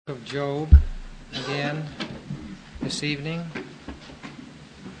Of Job again this evening.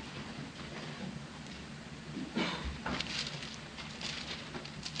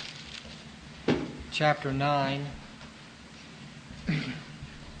 Chapter 9.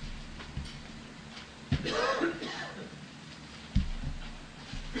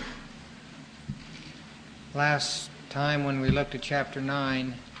 Last time when we looked at chapter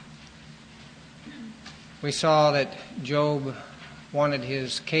 9, we saw that Job wanted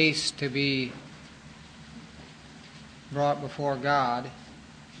his case to be brought before God.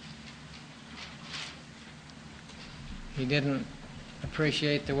 He didn't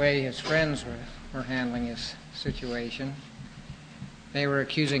appreciate the way his friends were handling his situation. They were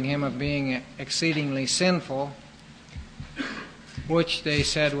accusing him of being exceedingly sinful, which they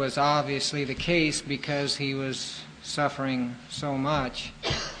said was obviously the case because he was suffering so much.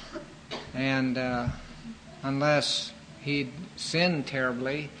 And unless he'd sinned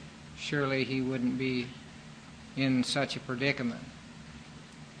terribly, surely he wouldn't be in such a predicament.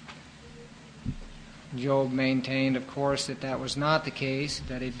 Job maintained, of course, that that was not the case,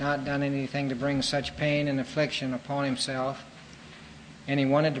 that he'd not done anything to bring such pain and affliction upon himself, and he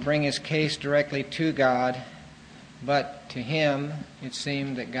wanted to bring his case directly to God, but to him it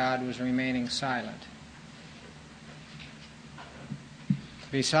seemed that God was remaining silent.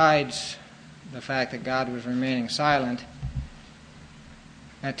 Besides the fact that God was remaining silent,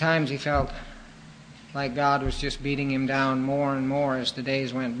 at times he felt like God was just beating him down more and more as the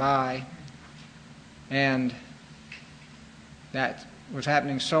days went by, and that was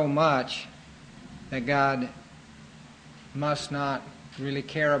happening so much that God must not really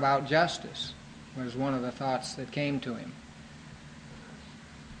care about justice, was one of the thoughts that came to him.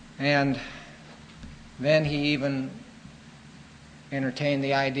 And then he even entertained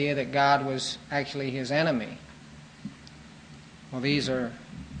the idea that God was actually his enemy. Well, these are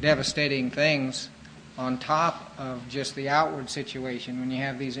devastating things on top of just the outward situation when you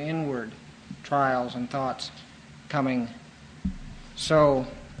have these inward trials and thoughts coming. So,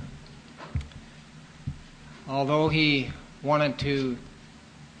 although he wanted to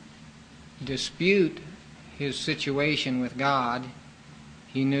dispute his situation with God,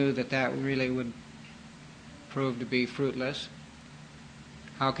 he knew that that really would prove to be fruitless.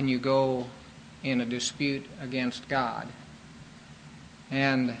 How can you go in a dispute against God?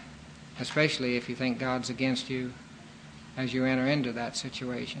 And especially if you think God's against you as you enter into that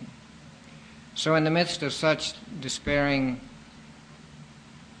situation. So in the midst of such despairing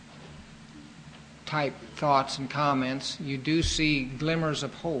type thoughts and comments, you do see glimmers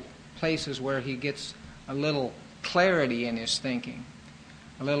of hope, places where he gets a little clarity in his thinking,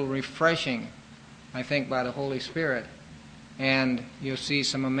 a little refreshing, I think, by the Holy Spirit. And you'll see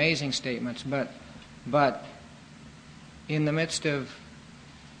some amazing statements. But in the midst of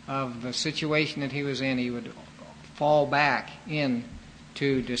the situation that he was in, he would fall back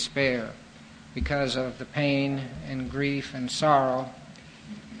into despair because of the pain and grief and sorrow.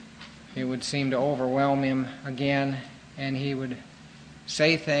 It would seem to overwhelm him again, and he would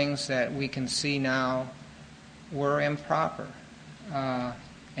say things that we can see now were improper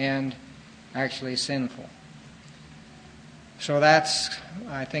and actually sinful. So that's,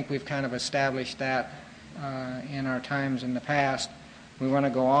 I think we've kind of established that in our times in the past. We want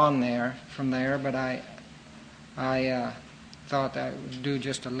to go on from there, but I thought that I would do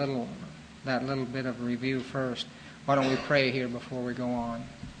just that little bit of review first. Why don't we pray here before we go on?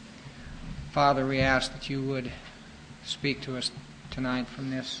 Father, we ask that you would speak to us tonight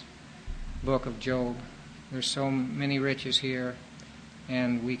from this book of Job. There's so many riches here,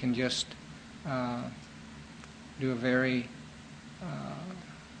 and we can just do a very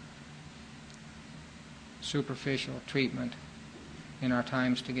superficial treatment in our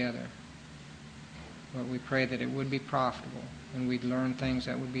times together. But we pray that it would be profitable and we'd learn things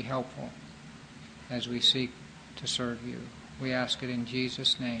that would be helpful as we seek to serve you. We ask it in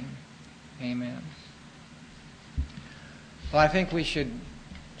Jesus' name. Amen. Well, I think we should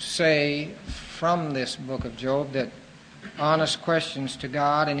say from this book of Job that honest questions to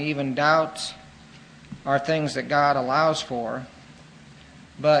God and even doubts are things that God allows for,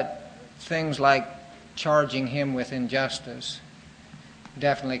 but things like charging him with injustice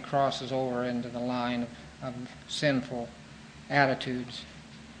definitely crosses over into the line of sinful attitudes.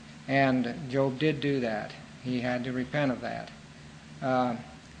 And Job did do that. He had to repent of that.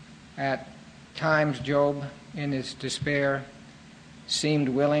 At times, Job, in his despair, seemed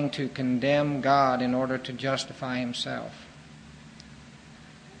willing to condemn God in order to justify himself.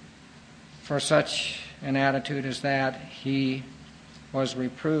 For such an attitude as that, he was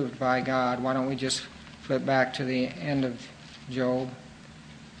reproved by God. Why don't we just flip back to the end of Job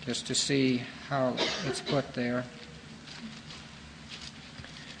just to see how it's put there.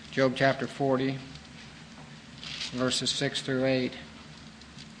 Job chapter 40, verses 6 through 8.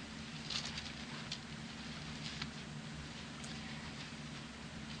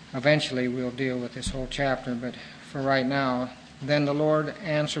 Eventually we'll deal with this whole chapter, but for right now, then the Lord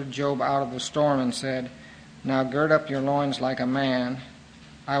answered Job out of the storm and said, Now gird up your loins like a man.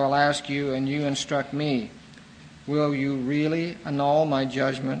 I will ask you, and you instruct me. Will you really annul my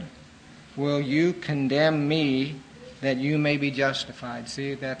judgment? Will you condemn me that you may be justified?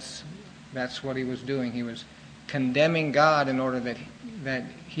 See, that's what he was doing. He was condemning God in order that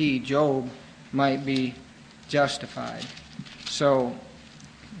he, Job, might be justified. So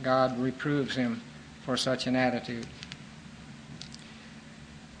God reproves him for such an attitude.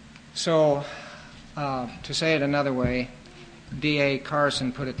 So, to say it another way, D.A.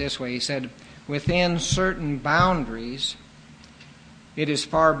 Carson put it this way. He said, within certain boundaries, it is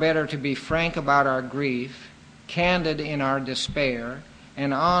far better to be frank about our grief, candid in our despair,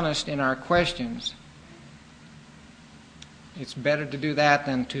 and honest in our questions. It's better to do that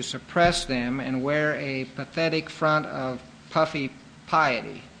than to suppress them and wear a pathetic front of puffy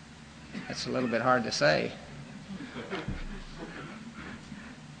piety. That's a little bit hard to say.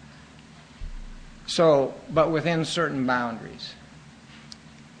 So, but within certain boundaries.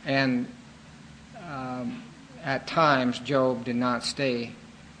 And at times, Job did not stay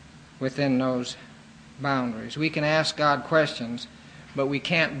within those boundaries. We can ask God questions, but we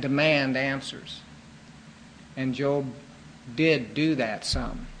can't demand answers. And Job did do that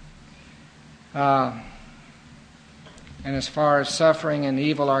some. And as far as suffering and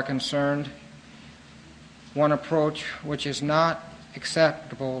evil are concerned, one approach which is not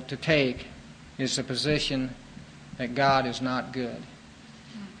acceptable to take is the position that God is not good.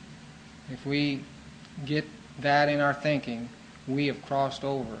 If we get that in our thinking, we have crossed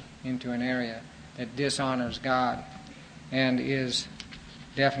over into an area that dishonors God and is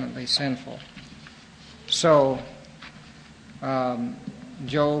definitely sinful. So,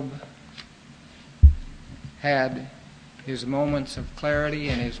 Job had his moments of clarity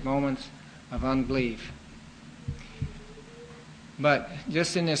and his moments of unbelief. But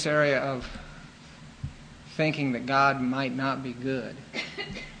just in this area of thinking that God might not be good,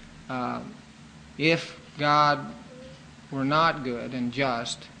 if God were not good and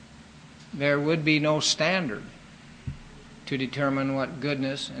just, there would be no standard to determine what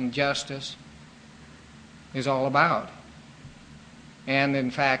goodness and justice is all about. And in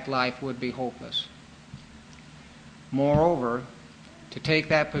fact, life would be hopeless. Moreover, to take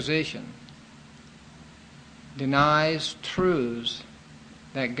that position denies truths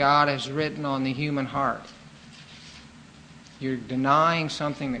that God has written on the human heart. You're denying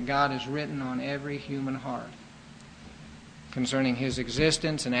something that God has written on every human heart concerning His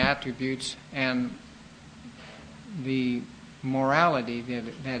existence and attributes and the morality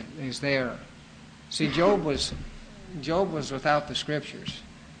that is there. See, Job was without the Scriptures.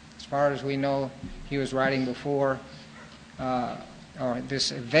 As far as we know, he was writing before, or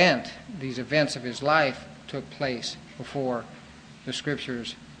these events of his life took place before the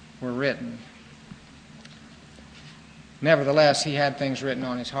Scriptures were written. Nevertheless, he had things written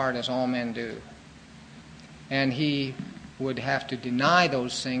on his heart, as all men do. And he would have to deny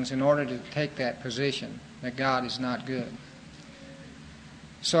those things in order to take that position, that God is not good.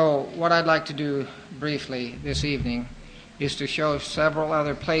 So what I'd like to do briefly this evening is to show several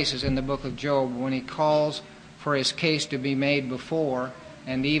other places in the book of Job when he calls for his case to be made before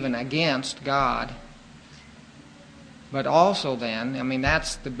and even against God. But also then,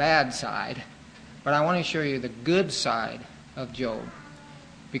 that's the bad side, but I want to show you the good side of Job,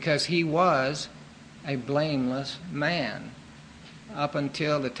 because he was a blameless man up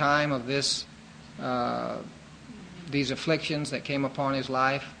until the time of these afflictions that came upon his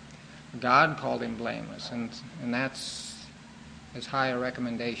life. God called him blameless, and that's as high a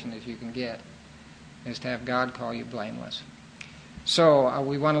recommendation as you can get, is to have God call you blameless. So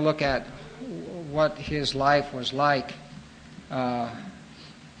we want to look at what his life was like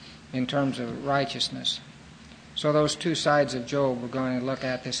in terms of righteousness. So those two sides of Job we're going to look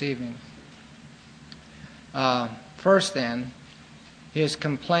at this evening. First then, his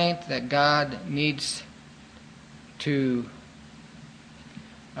complaint that God needs to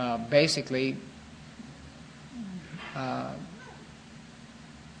basically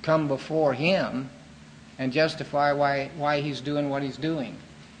come before him and justify why he's doing what he's doing.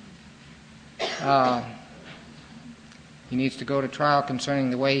 He needs to go to trial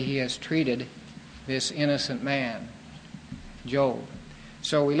concerning the way he has treated this innocent man, Job.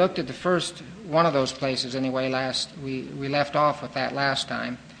 So we looked at the first one of those places anyway. We left off with that last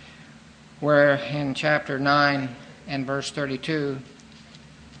time. where in chapter 9 and verse 32,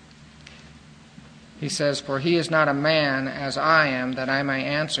 he says, "For he is not a man as I am, that I may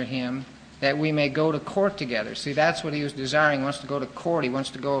answer him, that we may go to court together." See, that's what he was desiring. He wants to go to court. He wants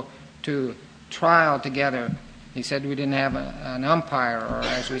to go to trial together. He said we didn't have an umpire, or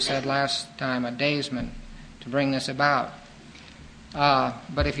as we said last time, a daysman to bring this about.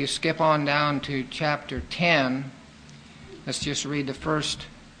 But if you skip on down to chapter 10, let's just read the first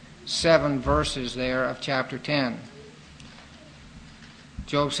 7 verses there of chapter 10.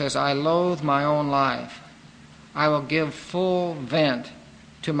 Job says, "I loathe my own life. I will give full vent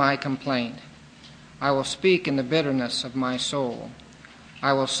to my complaint. I will speak in the bitterness of my soul.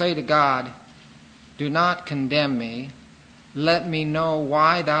 I will say to God, do not condemn me. Let me know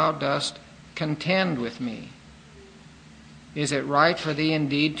why thou dost contend with me. Is it right for thee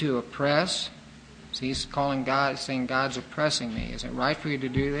indeed to oppress?" So he's calling God, saying God's oppressing me. "Is it right for you to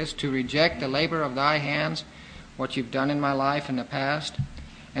do this, to reject the labor of thy hands, what you've done in my life in the past,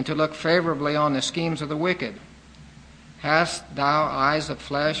 and to look favorably on the schemes of the wicked? Hast thou eyes of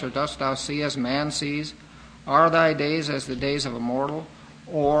flesh, or dost thou see as man sees? Are thy days as the days of a mortal,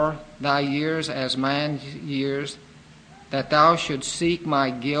 or thy years as man's years, that thou shouldst seek my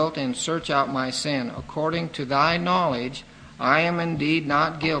guilt and search out my sin? According to thy knowledge, I am indeed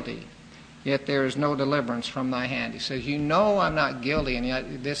not guilty, yet there is no deliverance from thy hand." He says, you know I'm not guilty, and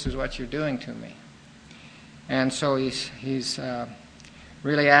yet this is what you're doing to me. And so he's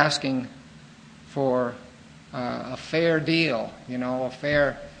really asking for a fair deal, a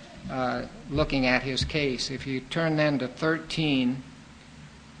fair looking at his case. If you turn then to 13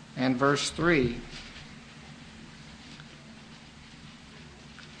 and verse 3.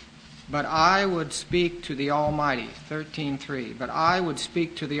 "But I would speak to the Almighty," 13:3, "but I would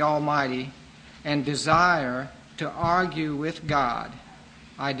speak to the Almighty and desire to argue with God."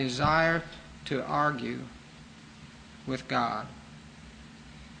 I desire to argue with God.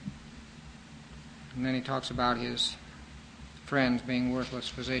 And then he talks about his friends being worthless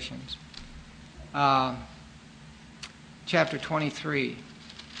physicians. Chapter 23.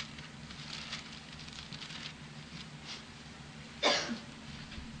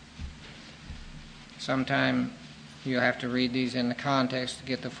 Sometime you have to read these in the context to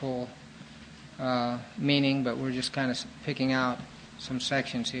get the full meaning, but we're just kind of picking out some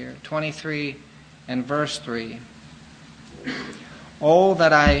sections here. 23 and verse 3. "Oh,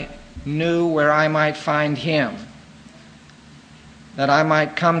 that I knew where I might find him, that I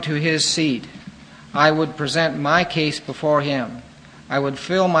might come to his seat. I would present my case before him. I would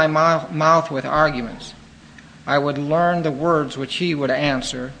fill my mouth with arguments. I would learn the words which he would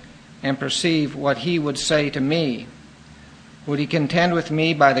answer, and perceive what he would say to me. Would he contend with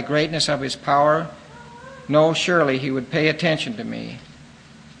me by the greatness of his power? No, surely he would pay attention to me.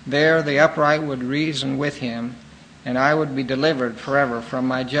 There the upright would reason with him, and I would be delivered forever from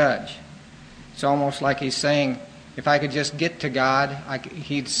my judge." It's almost like he's saying, if I could just get to God,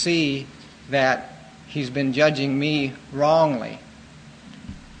 he'd see that he's been judging me wrongly.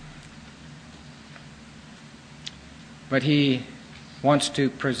 But he wants to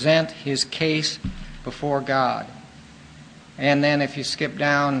present his case before God. And then if you skip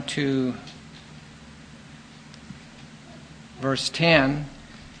down to verse 10,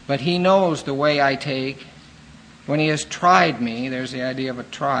 "But he knows the way I take. When he has tried me," there's the idea of a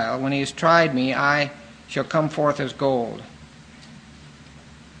trial, "when he has tried me, I shall come forth as gold."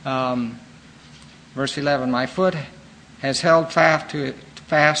 Verse 11, "My foot has held fast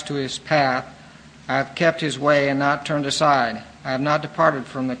to his path. I have kept his way and not turned aside. I have not departed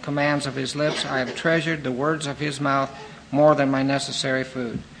from the commands of his lips. I have treasured the words of his mouth more than my necessary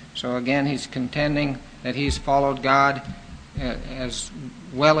food." So again, he's contending that he's followed God as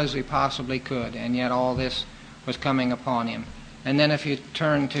well as he possibly could, and yet all this was coming upon him. And then if you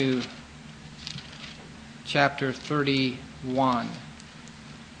turn to chapter 31.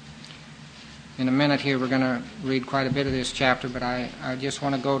 In a minute here we're going to read quite a bit of this chapter, but I just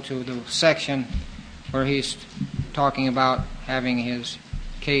want to go to the section where he's talking about having his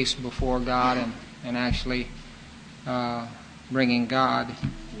case before God and actually bringing God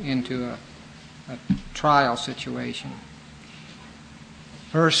into a trial situation.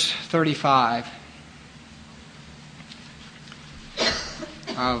 Verse 35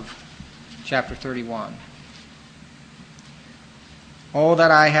 of chapter 31. "Oh,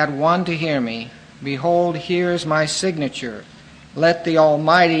 that I had one to hear me. Behold, here is my signature. Let the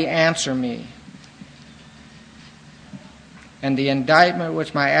Almighty answer me. And the indictment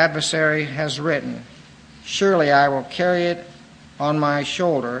which my adversary has written, surely I will carry it on my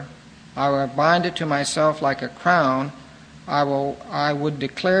shoulder. I will bind it to myself like a crown. I would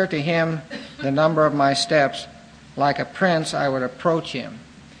declare to him the number of my steps. Like a prince, I would approach him.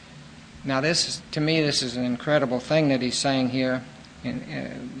 Now, to me, this is an incredible thing that he's saying here,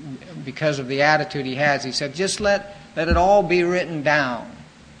 because of the attitude he has. He said, just let it all be written down,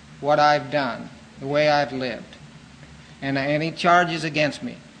 what I've done, the way I've lived, and any charges against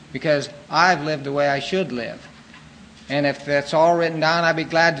me, because I've lived the way I should live. And if that's all written down, I'd be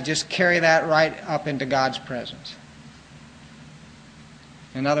glad to just carry that right up into God's presence.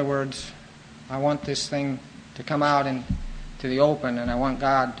 In other words, I want this thing to come out into the open, and I want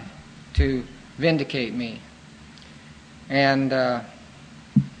God to vindicate me. And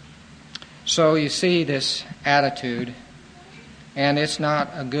so you see this attitude, and it's not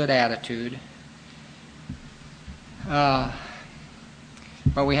a good attitude. But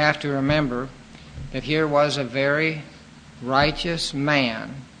we have to remember that here was a very righteous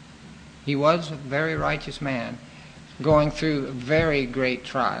man. He was a very righteous man going through very great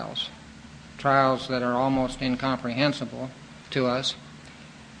trials that are almost incomprehensible to us.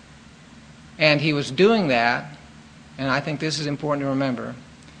 And he was doing that, and I think this is important to remember,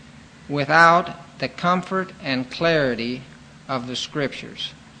 without the comfort and clarity of the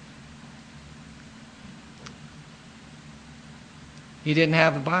Scriptures. He didn't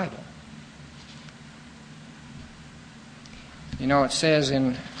have the Bible. You know, it says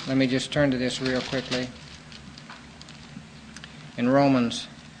let me just turn to this real quickly. In Romans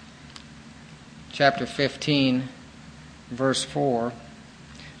chapter 15, verse 4,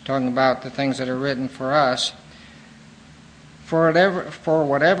 talking about the things that are written for us. For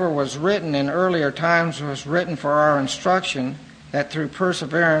whatever was written in earlier times was written for our instruction, that through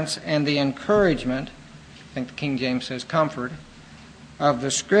perseverance and the encouragement, I think the King James says comfort, of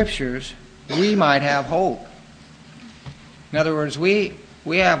the Scriptures, we might have hope. In other words, we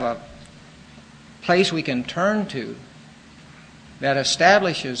have a place we can turn to that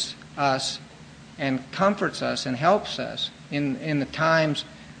establishes us and comforts us and helps us in the times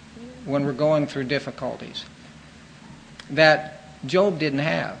when we're going through difficulties that Job didn't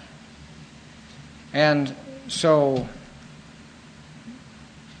have. And so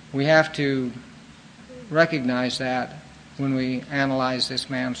we have to recognize that when we analyze this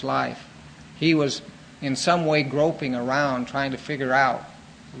man's life. He was in some way groping around trying to figure out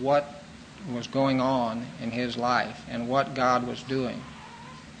what was going on in his life and what God was doing.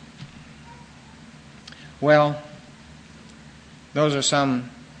 Well, those are some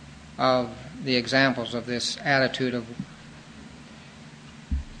of the examples of this attitude of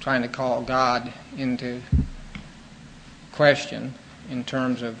trying to call God into question in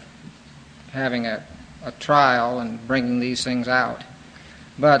terms of having a trial and bringing these things out.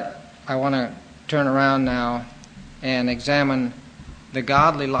 But I want to turn around now and examine the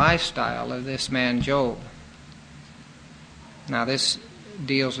godly lifestyle of this man Job. Now, this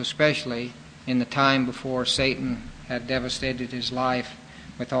deals especially in the time before Satan had devastated his life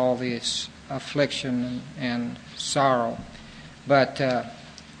with all this affliction and sorrow. But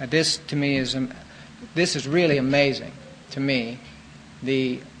this to me is really amazing to me,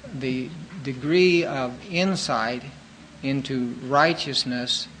 the degree of insight into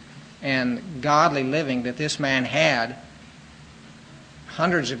righteousness and godly living that this man had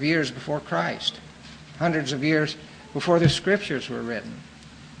hundreds of years before Christ, hundreds of years before the Scriptures were written.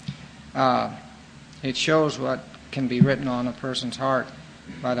 It shows what can be written on a person's heart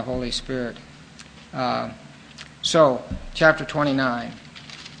by the Holy Spirit. So, chapter 29.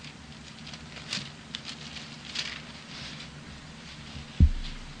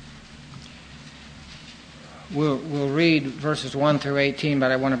 We'll read verses 1 through 18,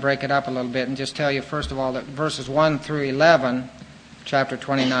 but I want to break it up a little bit and just tell you, first of all, that verses 1 through 11, chapter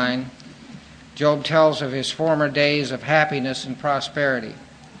 29, Job tells of his former days of happiness and prosperity.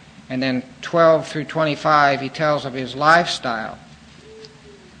 And then 12 through 25, he tells of his lifestyle.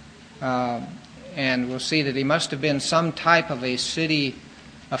 And we'll see that he must have been some type of a city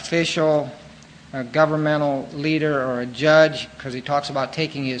official, a governmental leader, or a judge, because he talks about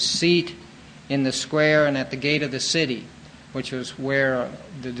taking his seat in the square and at the gate of the city, which was where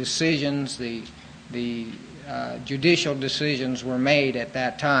the decisions, the judicial decisions were made at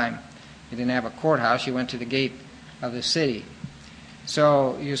that time. He didn't have a courthouse. He went to the gate of the city.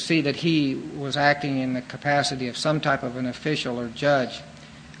 So you see that he was acting in the capacity of some type of an official or judge,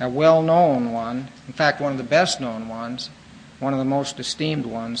 a well-known one, in fact, one of the best-known ones, one of the most esteemed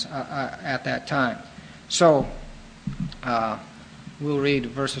ones at that time. So we'll read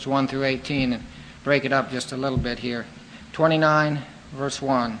verses 1 through 18 and break it up just a little bit here. 29, verse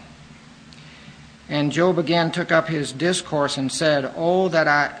 1. And Job again took up his discourse and said, "Oh, that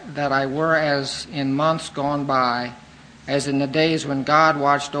I were as in months gone by, as in the days when God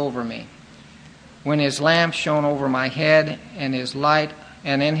watched over me, when his lamp shone over my head, and in his light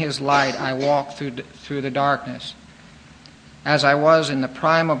I walked through the darkness, as I was in the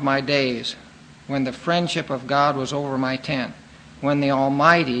prime of my days, when the friendship of God was over my tent, when the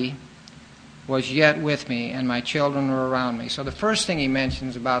Almighty was yet with me, and my children were around me. So the first thing he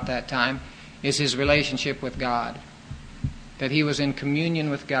mentions about that time is his relationship with God, that he was in communion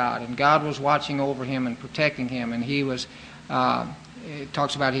with God, and God was watching over him and protecting him, and he was, it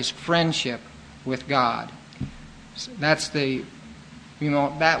talks about his friendship with God. So that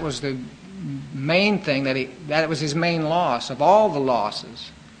was the main thing, that was his main loss. Of all the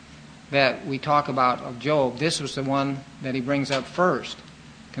losses that we talk about of Job, this was the one that he brings up first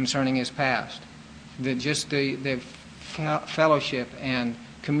concerning his past. The fellowship and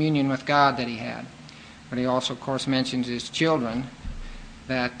communion with God that he had. But he also, of course, mentions his children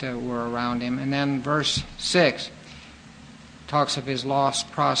that were around him. And then verse 6 talks of his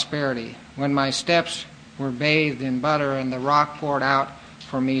lost prosperity. When my steps were bathed in butter and the rock poured out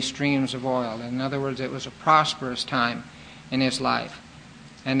for me streams of oil. In other words, it was a prosperous time in his life.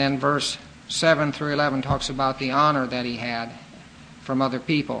 And then verse 7 through 11 talks about the honor that he had from other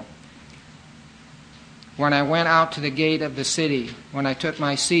people. When I went out to the gate of the city, when I took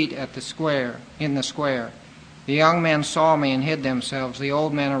my seat in the square, the young men saw me and hid themselves. The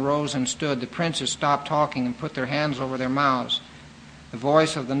old men arose and stood. The princes stopped talking and put their hands over their mouths. The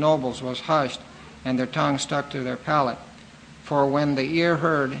voice of the nobles was hushed, and their tongue stuck to their palate. For when the ear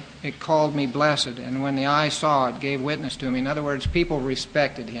heard, it called me blessed, and when the eye saw, it gave witness to me. In other words, people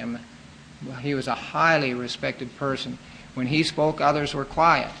respected him. He was a highly respected person. When he spoke, others were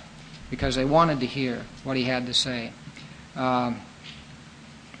quiet because they wanted to hear what he had to say.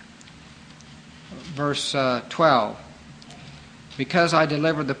 Verse 12, because I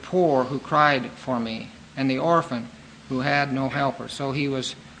delivered the poor who cried for me, and the orphan who had no helper. So he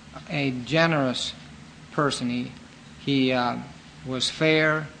was a generous person. He was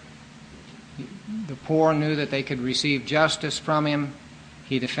fair. The poor knew that they could receive justice from him.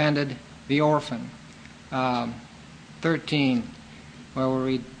 He defended the orphan. 13, we'll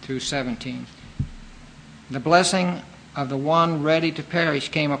read through 17. The blessing of the one ready to perish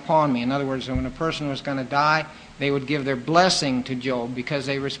came upon me. In other words, when a person was going to die, they would give their blessing to Job because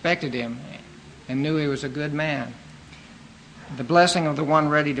they respected him and knew he was a good man. The blessing of the one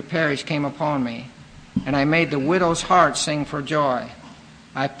ready to perish came upon me, and I made the widow's heart sing for joy.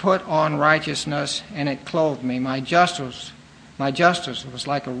 I put on righteousness, and it clothed me. My justice was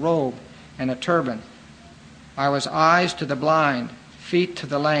like a robe and a turban. I was eyes to the blind, feet to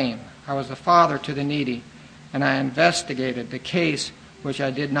the lame. I was the father to the needy, and I investigated the case which I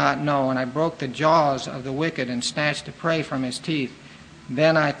did not know, and I broke the jaws of the wicked and snatched the prey from his teeth.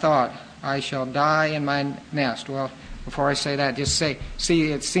 Then I thought, I shall die in my nest. Well, before I say that, just say,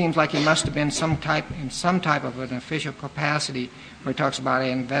 see, it seems like he must have been in some type of an official capacity where he talks about I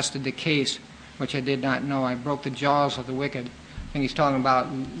invested the case which I did not know. I broke the jaws of the wicked. I think he's talking about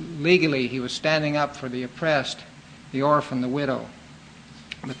legally he was standing up for the oppressed, the orphan, the widow.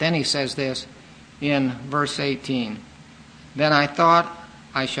 But then he says this in verse 18. Then I thought,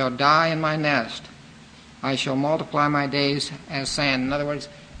 I shall die in my nest. I shall multiply my days as sand. In other words,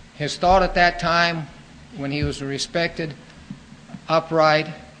 his thought at that time, when he was a respected, upright,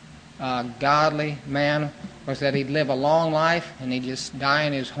 godly man, was that he'd live a long life and he'd just die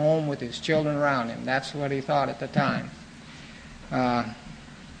in his home with his children around him. That's what he thought at the time.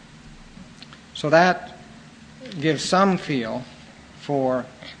 So that gives some feel for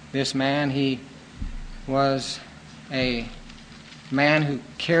this man. He was a man who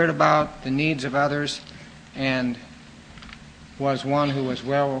cared about the needs of others and was one who was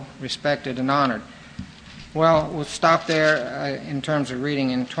well respected and honored. Well, we'll stop there in terms of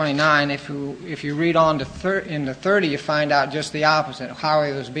reading in 29. If you read on to into 30, you find out just the opposite, how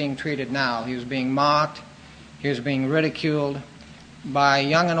he was being treated now. He was being mocked. He was being ridiculed by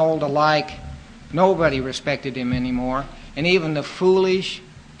young and old alike. Nobody respected him anymore. And even the foolish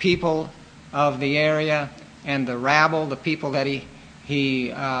people of the area and the rabble, the people that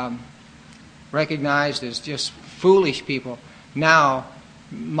he recognized as just foolish people, now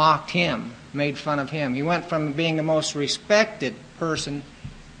mocked him, made fun of him. He went from being the most respected person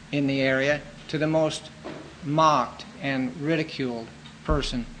in the area to the most mocked and ridiculed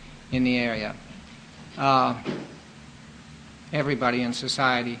person in the area. Everybody in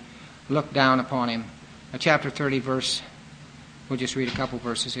society looked down upon him. Chapter 30, we'll just read a couple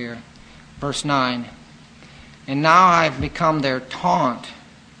verses here. Verse 9. And now I have become their taunt.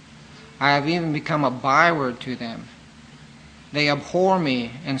 I have even become a byword to them. They abhor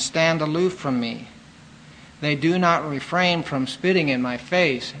me and stand aloof from me. they do not refrain from spitting in my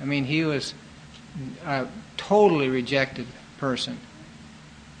face. I mean, he was a totally rejected person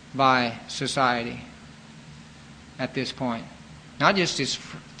by society at this point. Not just his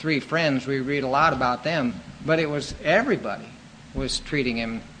three friends, we read a lot about them, but it was everybody was treating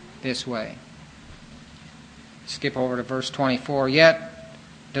him this way. Skip over to verse 24. Yet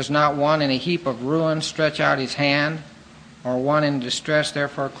does not one in a heap of ruin stretch out his hand, or one in distress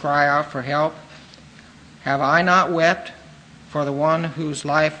therefore cry out for help? Have I not wept for the one whose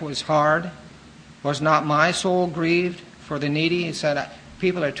life was hard? Was not my soul grieved for the needy? He said,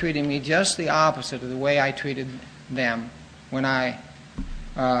 people are treating me just the opposite of the way I treated them when I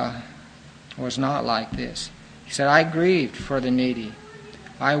was not like this. He said, I grieved for the needy.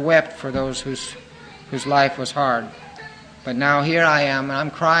 I wept for those whose life was hard. But now here I am, and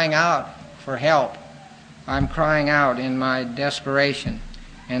I'm crying out for help. I'm crying out in my desperation,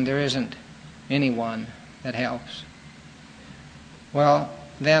 and there isn't anyone that helps. Well,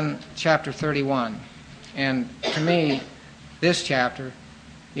 then chapter 31. And to me, this chapter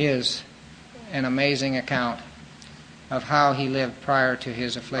is an amazing account of how he lived prior to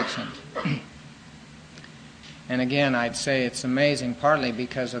his affliction. And again, I'd say it's amazing partly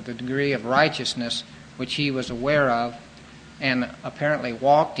because of the degree of righteousness which he was aware of and apparently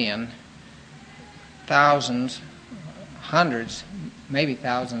walked in thousands, hundreds, maybe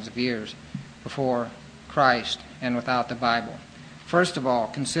thousands of years before Christ and without the Bible. First of all,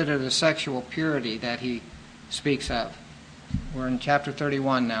 consider the sexual purity that he speaks of. We're in chapter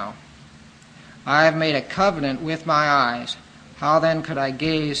 31 now. I have made a covenant with my eyes. How then could I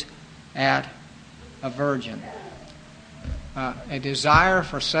gaze at a virgin? A desire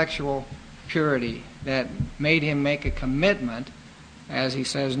for sexual purity that made him make a commitment, as he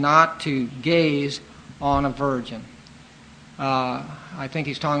says, not to gaze on a virgin. I think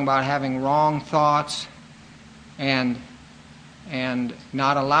he's talking about having wrong thoughts and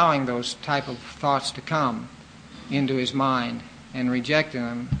not allowing those type of thoughts to come into his mind and rejecting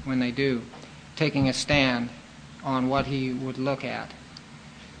them when they do, taking a stand on what he would look at.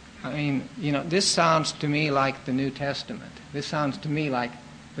 I mean, this sounds to me like the New Testament. This sounds to me like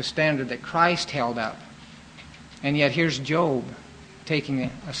the standard that Christ held up. And yet here's Job taking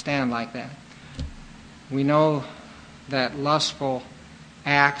a stand like that. We know that lustful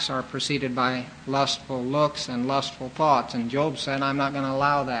acts are preceded by lustful looks and lustful thoughts. And Job said, I'm not going to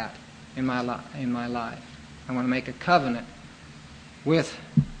allow that in my life. I'm going to make a covenant with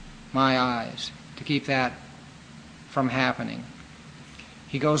my eyes to keep that from happening.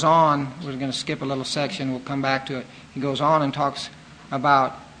 He goes on, we're going to skip a little section, we'll come back to it. He goes on and talks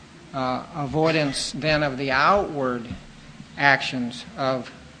about avoidance then of the outward actions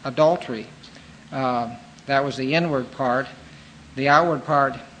of adultery. That was the inward part. The outward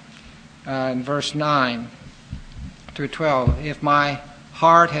part, in verse 9 through 12, if my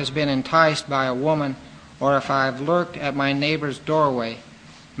heart has been enticed by a woman, or if I have lurked at my neighbor's doorway,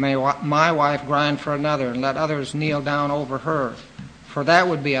 may my wife grind for another, and let others kneel down over her. For that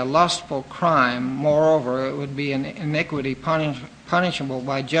would be a lustful crime. Moreover, it would be an iniquity punishable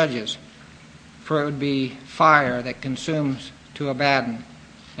by judges. For it would be fire that consumes to abaddon,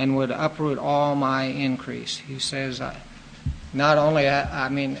 and would uproot all my increase. He says, not only,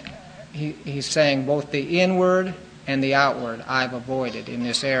 he's saying both the inward and the outward I've avoided in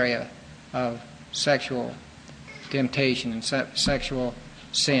this area of sexual temptation and sexual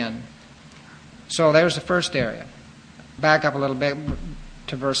sin. So there's the first area. Back up a little bit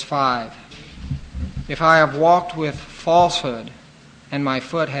to verse 5. If I have walked with falsehood, and my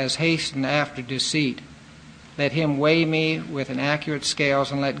foot has hastened after deceit, let him weigh me with an accurate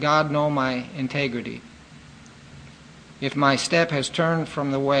scales, and let God know my integrity. If my step has turned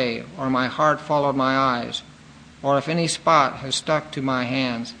from the way, or my heart followed my eyes, or if any spot has stuck to my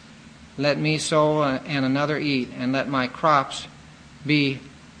hands, let me sow and another eat, and let my crops be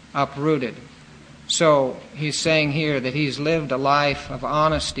uprooted. So he's saying here that he's lived a life of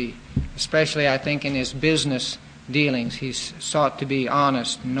honesty, especially I think in his business dealings. He's sought to be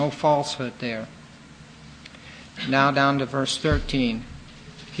honest, no falsehood there. Now down to verse 13.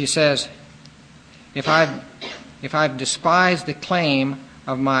 He says, if I've despised the claim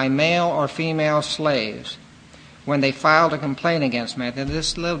of my male or female slaves when they filed a complaint against me.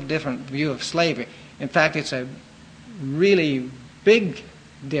 This is a little different view of slavery. In fact, it's a really big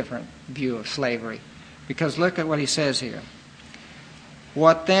different view of slavery. Because look at what he says here.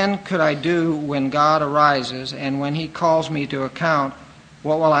 What then could I do when God arises, and when he calls me to account,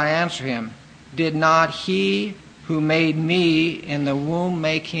 what will I answer him? Did not he who made me in the womb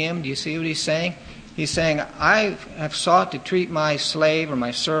make him? Do you see what he's saying? He's saying, I have sought to treat my slave or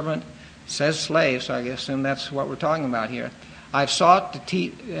my servant says slave, so I assume that's what we're talking about here. I've sought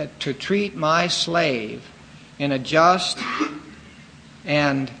to treat my slave in a just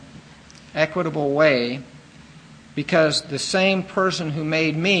and equitable way, because the same person who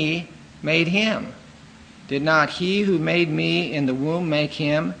made me made him. Did not he who made me in the womb make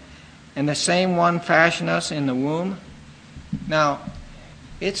him? And the same one fashioned us in the womb? Now,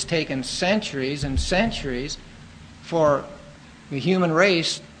 it's taken centuries and centuries for the human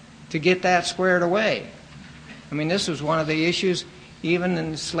race to get that squared away. I mean, this was one of the issues even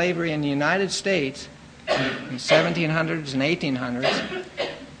in slavery in the United States in the 1700s and 1800s,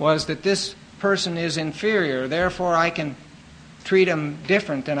 was that this person is inferior, therefore I can treat him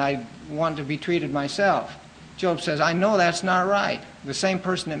different than I want to be treated myself. Job says, I know that's not right. The same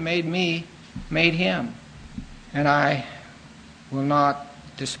person that made me made him. And I will not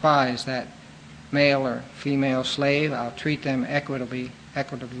despise that male or female slave. I'll treat them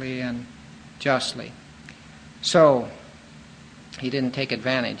equitably and justly. So, he didn't take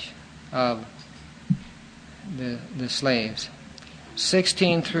advantage of the slaves.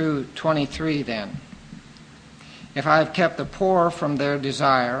 16 through 23 then. If I have kept the poor from their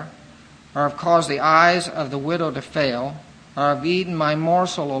desire, or have caused the eyes of the widow to fail, or have eaten my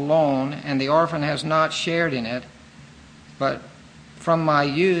morsel alone, and the orphan has not shared in it, but from my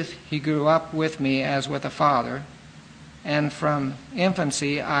youth he grew up with me as with a father, and from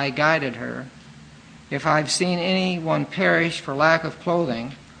infancy I guided her. If I've seen anyone perish for lack of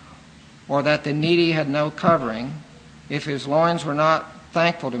clothing, or that the needy had no covering, if his loins were not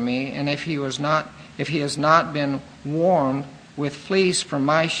thankful to me, and if he has not been warmed with fleece from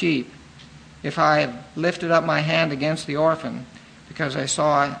my sheep, if I have lifted up my hand against the orphan, because I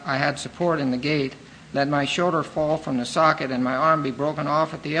saw I had support in the gate, let my shoulder fall from the socket and my arm be broken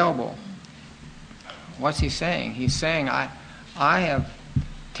off at the elbow. What's he saying? He's saying, I have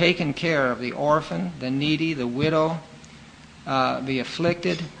taken care of the orphan, the needy, the widow, the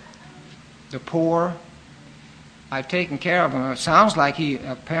afflicted, the poor. I've taken care of them. It sounds like he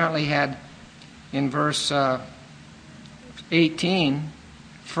apparently had, in verse 18,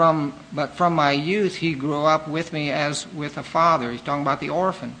 but from my youth he grew up with me as with a father. He's talking about the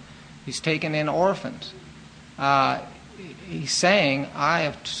orphan. He's taken in orphans. He's saying, I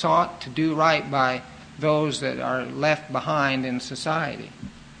have sought to do right by those that are left behind in society.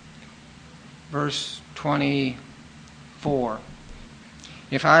 Verse 24.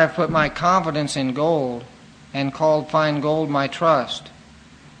 If I have put my confidence in gold, and called fine gold my trust,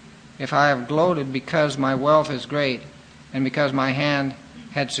 if I have gloated because my wealth is great, and because my hand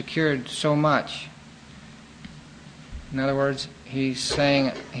had secured so much. In other words, he's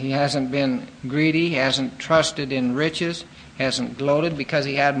saying he hasn't been greedy, he hasn't trusted in riches, hasn't gloated because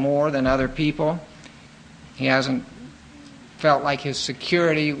he had more than other people. He hasn't felt like his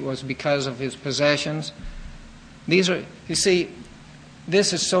security was because of his possessions. These are, you see,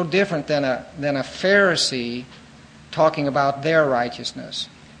 this is so different than a Pharisee talking about their righteousness,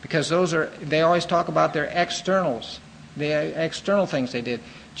 because they always talk about their externals, the external things they did.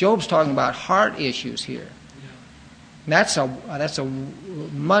 Job's talking about heart issues here. And that's a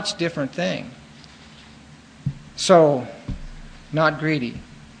much different thing. So, not greedy,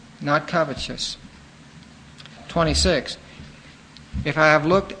 not covetous. 26. If I have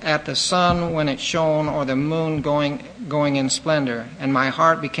looked at the sun when it shone, or the moon going in splendor, and my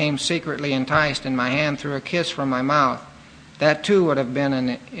heart became secretly enticed, and my hand threw a kiss from my mouth, that too would have been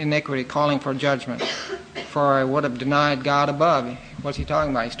an iniquity calling for judgment, for I would have denied God above. What's he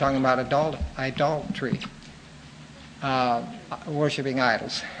talking about? He's talking about idolatry, worshiping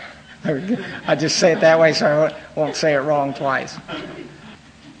idols. I just say it that way so I won't say it wrong twice.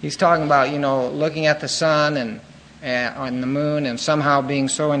 He's talking about, looking at the sun and on the moon, and somehow being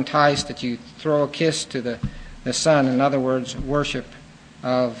so enticed that you throw a kiss to the sun. In other words, worship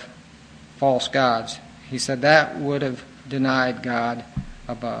of false gods. He said that would have denied God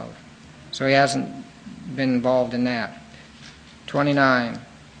above. So he hasn't been involved in that. 29.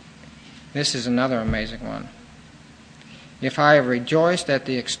 This is another amazing one. If I have rejoiced at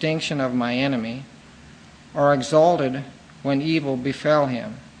the extinction of my enemy, or exalted when evil befell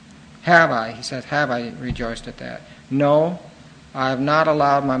him, have I, he says, have I rejoiced at that? No, I have not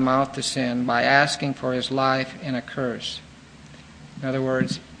allowed my mouth to sin by asking for his life in a curse. In other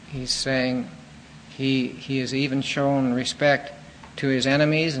words, he's saying he has even shown respect to his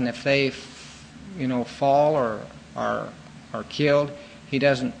enemies, and if they, fall or are killed, he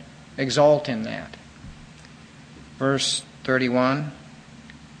doesn't exalt in that. Verse 31,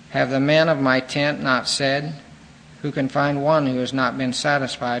 have the men of my tent not said, who can find one who has not been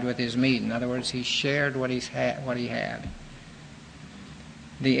satisfied with his meat? In other words, he shared what he had.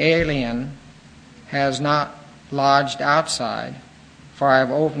 The alien has not lodged outside, for I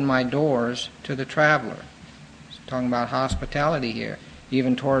have opened my doors to the traveler. He's talking about hospitality here,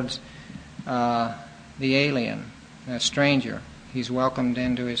 even towards the alien, a stranger. He's welcomed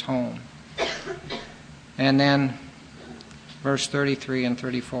into his home. And then verse 33 and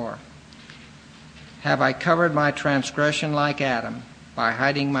 34. Have I covered my transgression like Adam by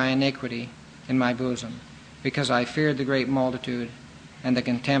hiding my iniquity in my bosom, because I feared the great multitude, and the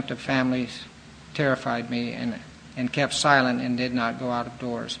contempt of families terrified me, and kept silent and did not go out of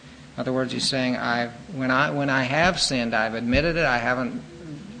doors. In other words, he's saying, when I have sinned, I've admitted it.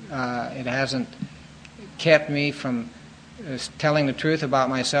 It hasn't kept me from telling the truth about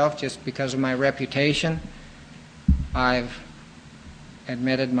myself just because of my reputation. I've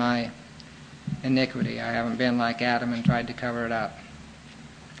admitted my iniquity. I haven't been like Adam and tried to cover it up.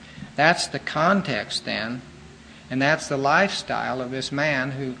 That's the context then, and that's the lifestyle of this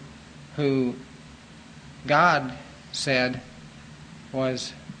man who God said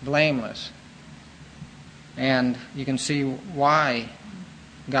was blameless. And you can see why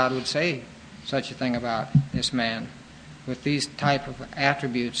God would say such a thing about this man with these type of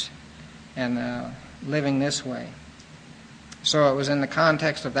attributes and living this way. So it was in the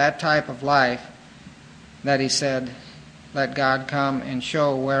context of that type of life that he said, let God come and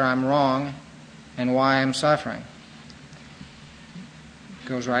show where I'm wrong and why I'm suffering. It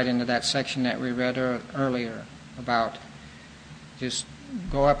goes right into that section that we read earlier about just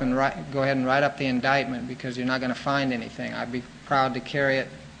go ahead and write up the indictment, because you're not going to find anything. I'd be proud to carry it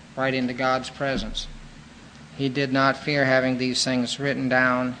right into God's presence. He did not fear having these things written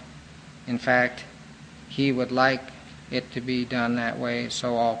down. In fact, he would like it to be done that way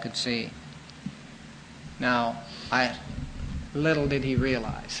so all could see. Now, little did he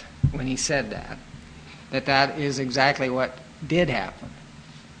realize when he said that is exactly what did happen.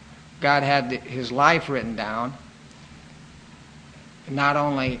 God had his life written down. Not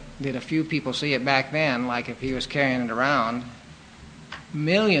only did a few people see it back then, like if he was carrying it around,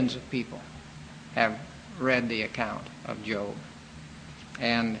 millions of people have read the account of Job,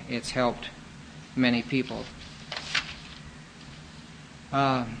 and it's helped many people.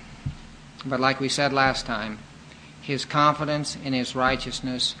 But like we said last time, his confidence in his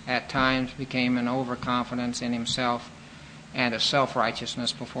righteousness at times became an overconfidence in himself and a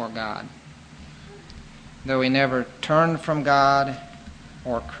self-righteousness before God. Though he never turned from God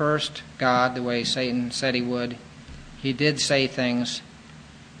or cursed God the way Satan said he would, he did say things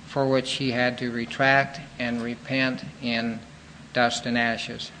for which he had to retract and repent in dust and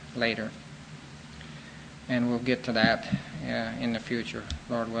ashes later. And we'll get to that in the future,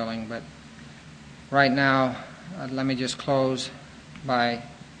 Lord willing. But right now, let me just close by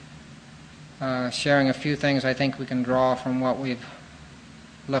sharing a few things I think we can draw from what we've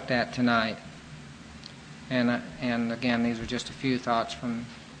looked at tonight. And again, these are just a few thoughts from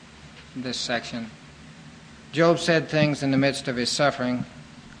this section. Job said things in the midst of his suffering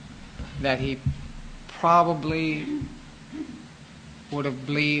that he probably would have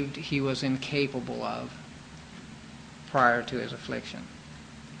believed he was incapable of prior to his affliction.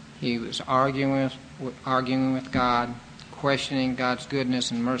 He was arguing with God, questioning God's goodness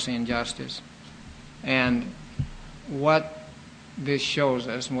and mercy and justice. And what this shows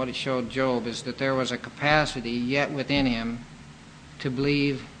us, and what it showed Job, is that there was a capacity yet within him to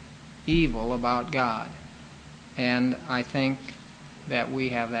believe evil about God. And I think that we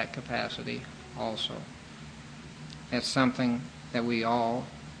have that capacity also. It's something that we all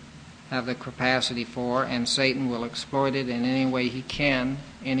have the capacity for, and Satan will exploit it in any way he can,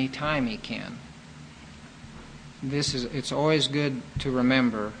 any time he can. It's always good to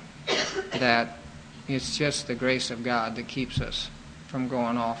remember that it's just the grace of God that keeps us from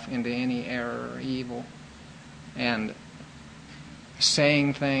going off into any error or evil and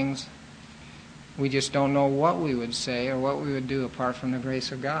saying things. We just don't know what we would say or what we would do apart from the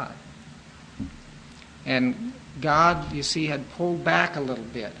grace of God. And God, you see, had pulled back a little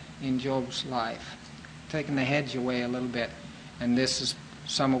bit in Job's life, taken the hedge away a little bit, and this is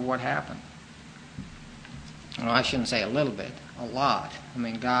some of what happened. Well, I shouldn't say a little bit, a lot. I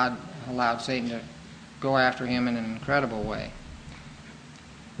mean, God allowed Satan to go after him in an incredible way.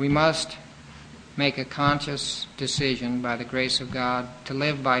 We must make a conscious decision by the grace of God to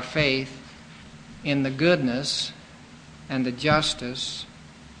live by faith in the goodness and the justice,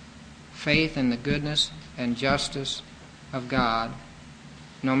 faith in the goodness and justice of God,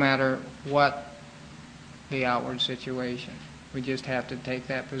 no matter what the outward situation. We just have to take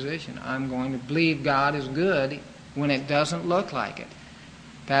that position. I'm going to believe God is good when it doesn't look like it.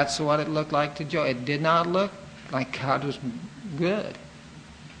 That's what it looked like to Job. It did not look like God was good.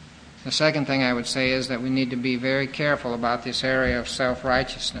 The second thing I would say is that we need to be very careful about this area of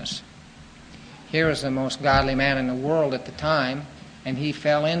self-righteousness. Here was the most godly man in the world at the time, and he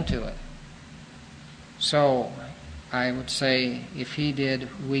fell into it. So I would say if he did,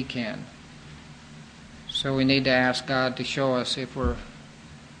 we can. So we need to ask God to show us if we're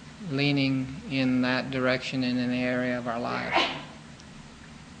leaning in that direction in an area of our life.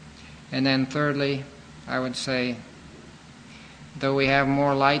 And then thirdly, I would say, though we have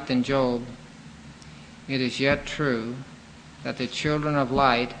more light than Job, it is yet true that the children of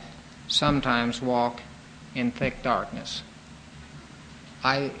light sometimes walk in thick darkness.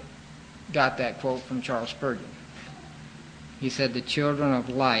 I got that quote from Charles Spurgeon. He said, the children of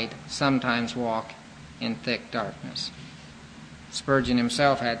light sometimes walk in thick darkness. Spurgeon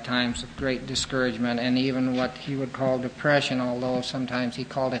himself had times of great discouragement and even what he would call depression, although sometimes he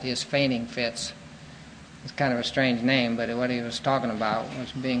called it his fainting fits. It's kind of a strange name, but what he was talking about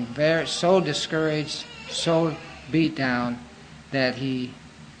was being so discouraged, so beat down, that he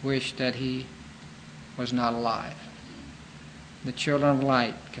wished that he was not alive. The children of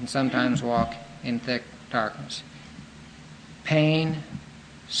light can sometimes walk in thick darkness. Pain,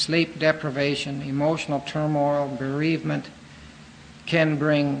 sleep deprivation, emotional turmoil, bereavement can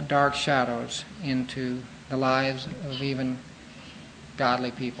bring dark shadows into the lives of even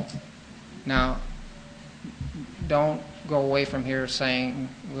godly people. Now, don't go away from here saying,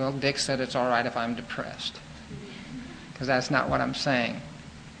 well, Dick said it's all right if I'm depressed. Because that's not what I'm saying.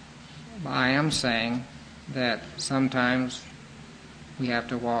 I am saying that sometimes we have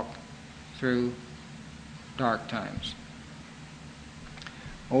to walk through dark times.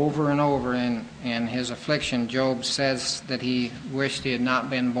 Over and over in his affliction, Job says that he wished he had not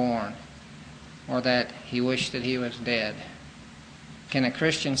been born, or that he wished that he was dead. Can a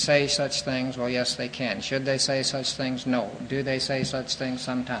Christian say such things? Well, yes, they can. Should they say such things? No. Do they say such things?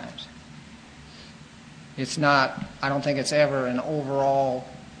 Sometimes. It's not, I don't think it's ever an overall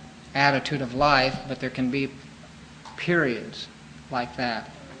attitude of life, but there can be periods like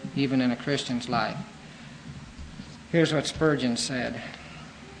that, even in a Christian's life. Here's what Spurgeon said.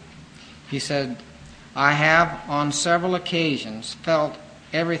 He said, I have on several occasions felt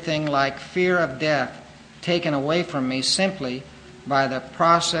everything like fear of death taken away from me simply by the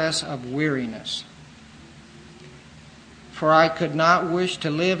process of weariness. For I could not wish to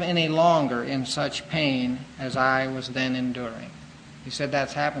live any longer in such pain as I was then enduring. He said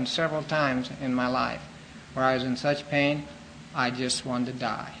that's happened several times in my life, where I was in such pain, I just wanted to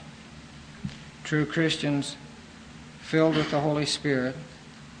die. True Christians, filled with the Holy Spirit,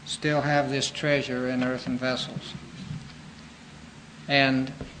 still have this treasure in earthen vessels.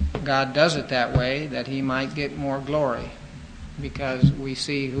 And God does it that way that He might get more glory, because we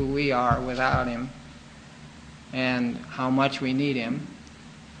see who we are without Him and how much we need Him,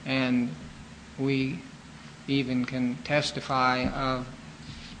 and we even can testify of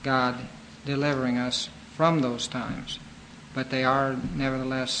God delivering us from those times. But they are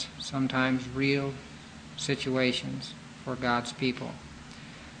nevertheless sometimes real situations for God's people.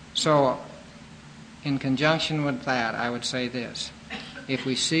 So, in conjunction with that, I would say this. If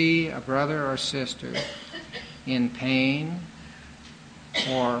we see a brother or sister in pain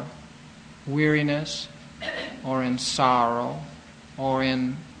or weariness or in sorrow or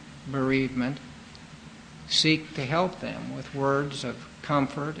in bereavement, seek to help them with words of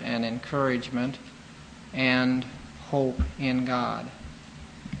comfort and encouragement and hope in God.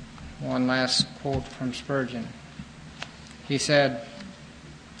 One last quote from Spurgeon. He said,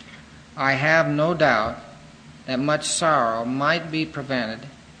 I have no doubt that much sorrow might be prevented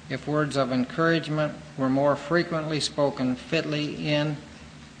if words of encouragement were more frequently spoken fitly in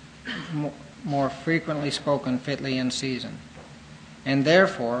season. And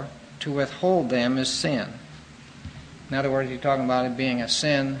therefore, to withhold them is sin. In other words, he's talking about it being a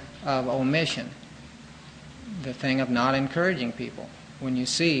sin of omission, the thing of not encouraging people. When you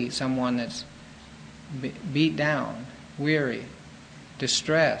see someone that's beat down, weary,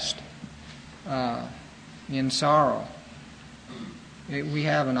 distressed, in sorrow, we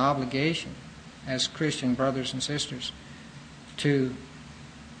have an obligation as Christian brothers and sisters to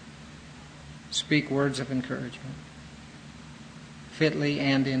speak words of encouragement, fitly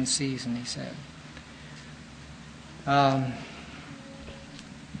and in season, he said.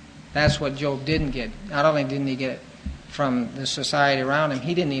 That's what Job didn't get. Not only didn't he get it from the society around him,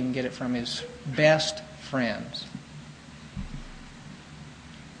 he didn't even get it from his best friends.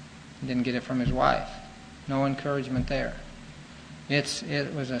 He didn't get it from his wife. No encouragement there.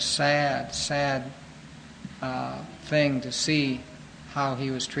 It was a sad, sad thing to see how he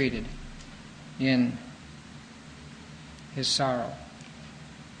was treated in his sorrow.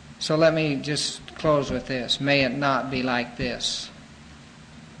 So let me just close with this. May it not be like this.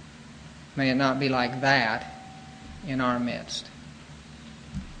 May it not be like that in our midst.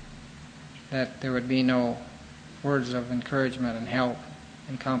 That there would be no words of encouragement and help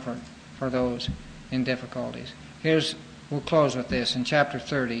and comfort for those in difficulties. We'll close with this. In chapter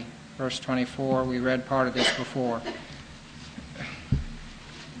 30, verse 24, we read part of this before.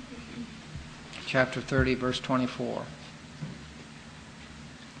 Chapter 30, verse 24.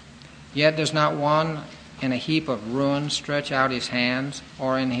 Yet does not one in a heap of ruin stretch out his hands,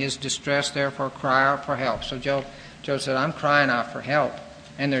 or in his distress therefore cry out for help? So Job said, I'm crying out for help,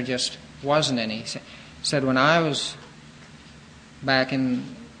 and there just wasn't any. He said, when I was back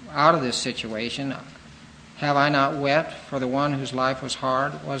out of this situation, have I not wept for the one whose life was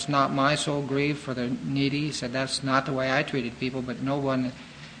hard? Was not my soul grieved for the needy? He said, that's not the way I treated people, but no one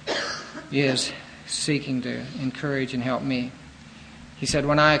is seeking to encourage and help me. He said,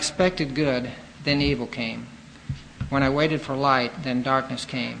 when I expected good, then evil came. When I waited for light, then darkness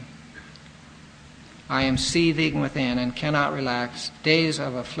came. I am seething within and cannot relax. Days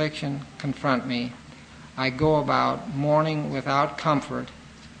of affliction confront me. I go about mourning without comfort.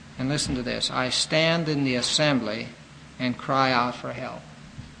 And listen to this. I stand in the assembly and cry out for help.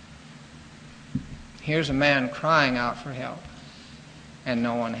 Here's a man crying out for help, and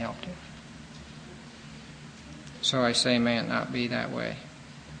no one helped him. So I say, may it not be that way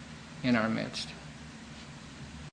in our midst.